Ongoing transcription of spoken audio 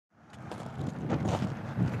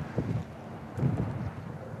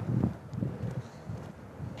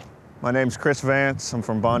My name's Chris Vance. I'm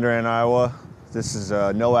from Bondurant, Iowa. This is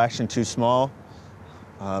No Action Too Small,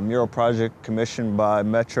 a mural project commissioned by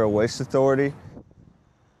Metro Waste Authority.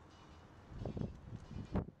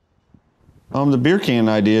 The beer can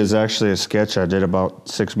idea is actually a sketch I did about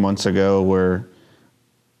 6 months ago where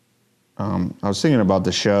I was thinking about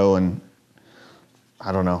the show, and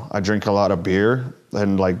I don't know, I drink a lot of beer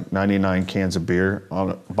and like 99 cans of beer,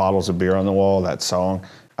 bottles of beer on the wall, that song.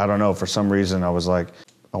 I don't know, for some reason I was like,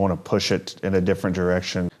 I want to push it in a different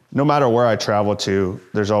direction. No matter where I travel to,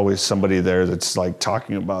 there's always somebody there that's like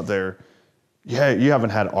talking about yeah, you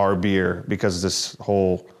haven't had our beer, because this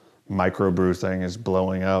whole microbrew thing is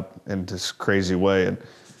blowing up in this crazy way. And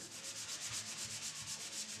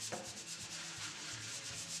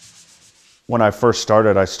when I first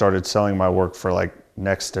started, I started selling my work for like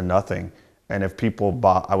next to nothing. And if people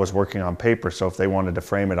bought, I was working on paper, so if they wanted to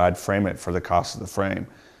frame it, I'd frame it for the cost of the frame.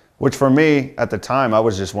 Which for me, at the time, I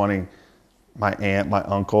was just wanting my aunt, my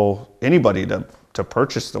uncle, anybody to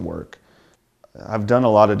purchase the work. I've done a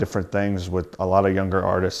lot of different things with a lot of younger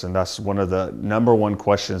artists, and that's one of the #1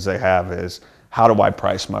 questions they have is, how do I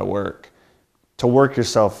price my work? To work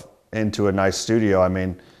yourself into a nice studio, I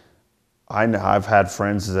mean, I've had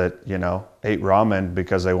friends that, you know, ate ramen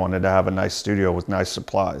because they wanted to have a nice studio with nice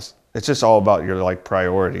supplies. It's just all about your like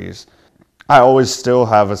priorities. I always still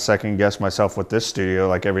have a second guess myself with this studio.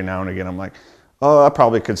 Like every now and again, I'm like, oh, I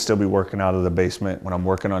probably could still be working out of the basement when I'm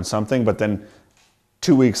working on something. But then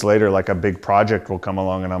 2 weeks later, like a big project will come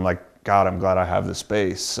along and I'm like, God, I'm glad I have the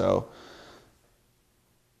space. So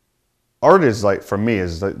art is like, for me,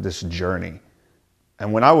 is like this journey.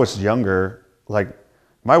 And when I was younger, like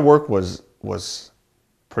my work was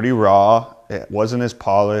pretty raw. It wasn't as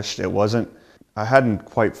polished. I hadn't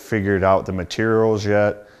quite figured out the materials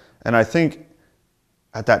yet. And I think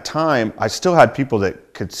at that time, I still had people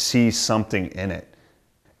that could see something in it.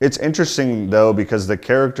 It's interesting though, because the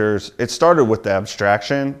characters, it started with the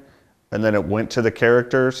abstraction and then it went to the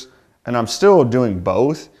characters, and I'm still doing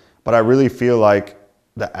both, but I really feel like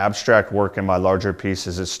the abstract work in my larger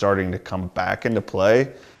pieces is starting to come back into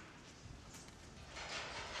play.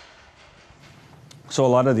 So a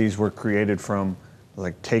lot of these were created from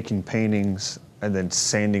like taking paintings and then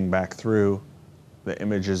sanding back through the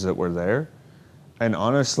images that were there. And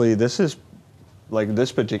honestly, this is like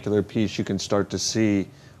this particular piece, you can start to see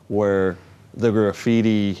where the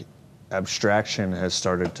graffiti abstraction has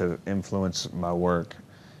started to influence my work.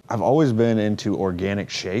 I've always been into organic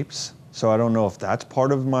shapes, so I don't know if that's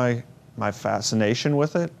part of my fascination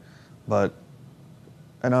with it, but,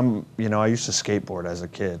 and you know, I used to skateboard as a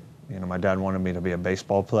kid. You know, my dad wanted me to be a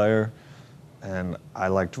baseball player, and I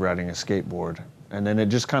liked riding a skateboard. And then it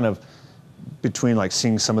just kind of, between like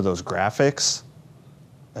seeing some of those graphics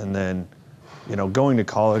and then, you know, going to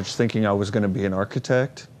college thinking I was going to be an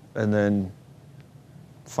architect, and then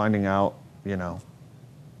finding out, you know,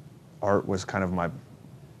 art was kind of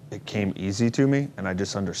it came easy to me and I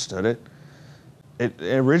just understood it.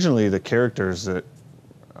 Originally the characters that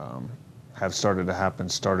have started to happen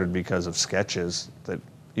started because of sketches that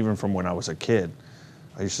even from when I was a kid.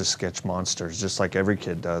 I used to sketch monsters just like every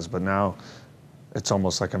kid does, but now it's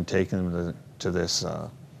almost like I'm taking them to this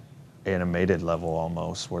animated level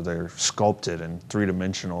almost, where they're sculpted and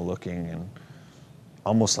three-dimensional looking and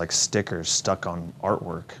almost like stickers stuck on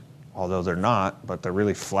artwork, although they're not, but they're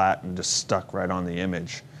really flat and just stuck right on the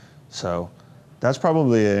image. So that's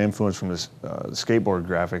probably an influence from this skateboard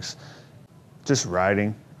graphics. Just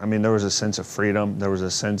riding. I mean, there was a sense of freedom. There was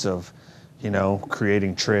a sense of, you know,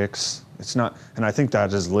 creating tricks. It's not, and I think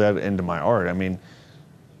that has led into my art. I mean,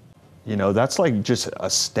 you know, that's like just a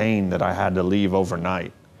stain that I had to leave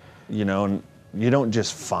overnight, you know, and you don't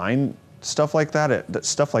just find stuff like that.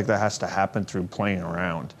 Stuff like that has to happen through playing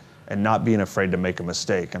around and not being afraid to make a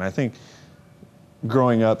mistake. And I think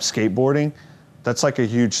growing up skateboarding, that's like a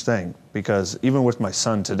huge thing, because even with my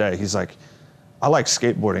son today, he's like, I like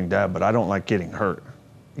skateboarding, Dad, but I don't like getting hurt,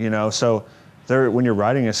 you know? So when you're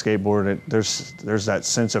riding a skateboard, there's that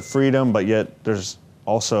sense of freedom, but yet there's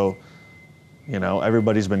also, you know,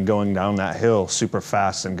 everybody's been going down that hill super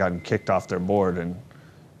fast and gotten kicked off their board and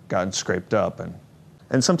gotten scraped up.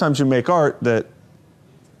 And sometimes you make art that,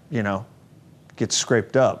 you know, gets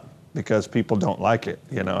scraped up because people don't like it,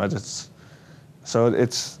 you know. So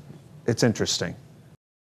it's interesting.